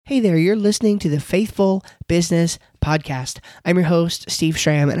Hey there, you're listening to the Faithful Business Podcast. I'm your host, Steve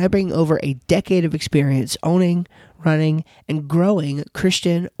Schramm, and I bring over a decade of experience owning, running, and growing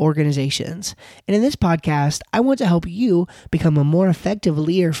Christian organizations. And in this podcast, I want to help you become a more effective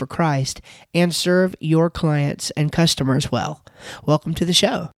leader for Christ and serve your clients and customers well. Welcome to the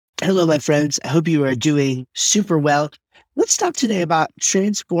show. Hello, my friends. I hope you are doing super well. Let's talk today about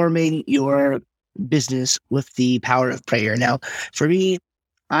transforming your business with the power of prayer. Now, for me,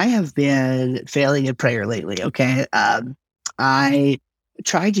 I have been failing at prayer lately. Okay, I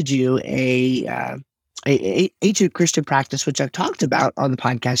tried to do a ancient Christian practice, which I've talked about on the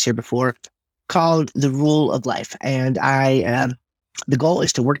podcast here before, called the Rule of Life, and the goal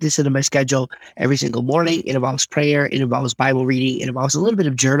is to work this into my schedule every single morning. It involves prayer, it involves Bible reading, it involves a little bit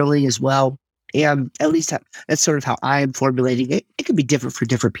of journaling as well. And at least that's sort of how I am formulating it. It can be different for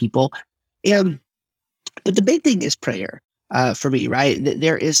different people, but the big thing is prayer. For me, right?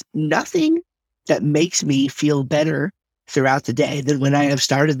 There is nothing that makes me feel better throughout the day than when I have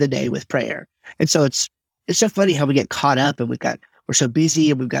started the day with prayer. And so it's so funny how we get caught up and we're so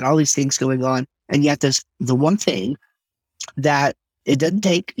busy and we've got all these things going on. And yet there's the one thing that it doesn't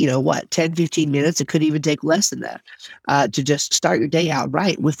take, 10, 15 minutes. It could even take less than that to just start your day out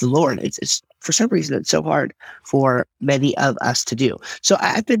right with the Lord. It's for some reason, it's so hard for many of us to do. So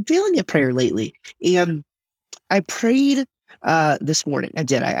I've been feeling at prayer lately, and I prayed this morning. I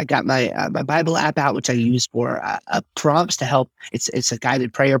did. I got my Bible app out, which I use for prompts to help. It's a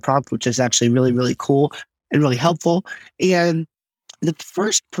guided prayer prompt, which is actually really, really cool and really helpful. And the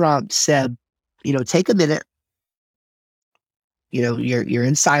first prompt said, take a minute. You're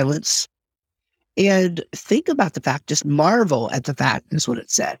in silence, and think about the fact. Just marvel at the fact. Is what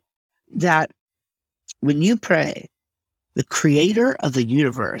it said, that when you pray, the Creator of the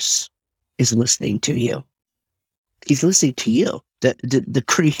universe is listening to you. He's listening to you, the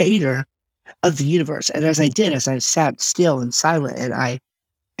Creator of the universe. And as I sat still and silent, and I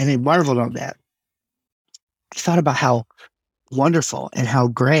marveled on that, I thought about how wonderful and how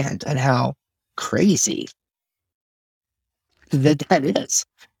grand and how crazy that is.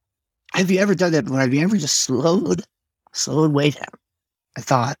 Have you ever done that before? Have you ever just slowed way down? I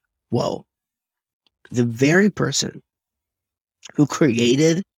thought, whoa, the very person who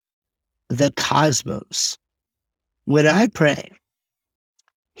created the cosmos, when I pray,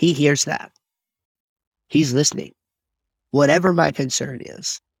 he hears that. He's listening. Whatever my concern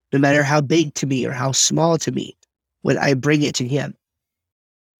is, no matter how big to me or how small to me, when I bring it to him,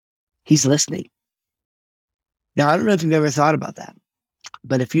 he's listening. Now, I don't know if you've ever thought about that,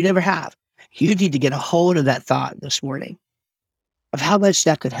 but if you never have, you need to get a hold of that thought this morning of how much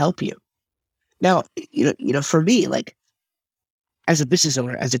that could help you. Now, for me, like, as a business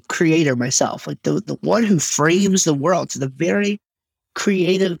owner, as a creator myself, like the one who frames the world, to the very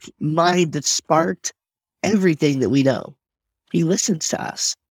creative mind that sparked everything that we know, he listens to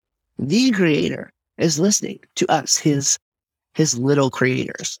us. The Creator is listening to us, his little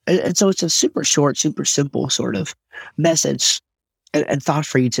creators. And so it's a super short, super simple sort of message and thought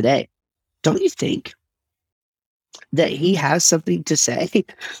for you today. Don't you think that he has something to say,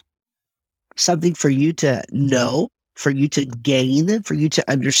 something for you to know, for you to gain, for you to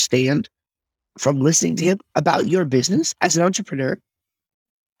understand from listening to him about your business as an entrepreneur?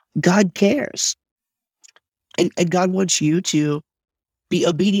 God cares. And God wants you to be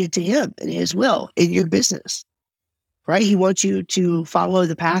obedient to him and his will in your business, right? He wants you to follow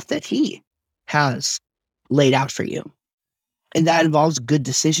the path that he has laid out for you. And that involves good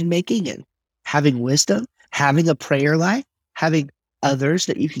decision-making and having wisdom, having a prayer life, having others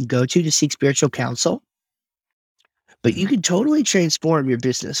that you can go to seek spiritual counsel. But you can totally transform your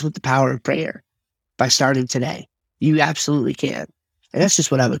business with the power of prayer by starting today. You absolutely can. And that's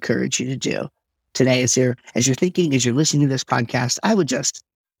just what I would encourage you to do today as you're thinking, as you're listening to this podcast. I would just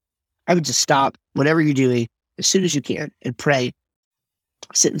stop whatever you're doing as soon as you can and pray.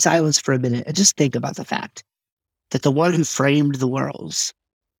 Sit in silence for a minute and just think about the fact that the one who framed the worlds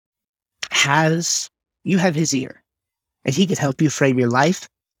you have his ear, and he can help you frame your life,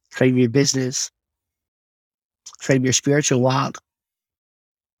 frame your business, frame your spiritual walk.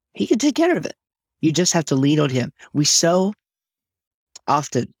 He can take care of it. You just have to lean on him. We so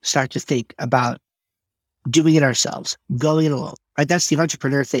often start to think about doing it ourselves, going it alone, right? That's the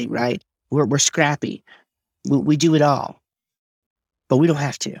entrepreneur thing, right? We're scrappy. We do it all, but we don't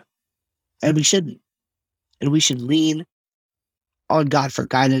have to, and we shouldn't. And we should lean on God for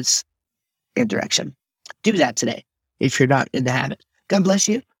guidance and direction. Do that today if you're not in the habit. God bless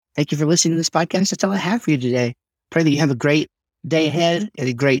you. Thank you for listening to this podcast. That's all I have for you today. Pray that you have a great day ahead and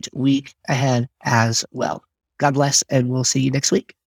a great week ahead as well. God bless, and we'll see you next week.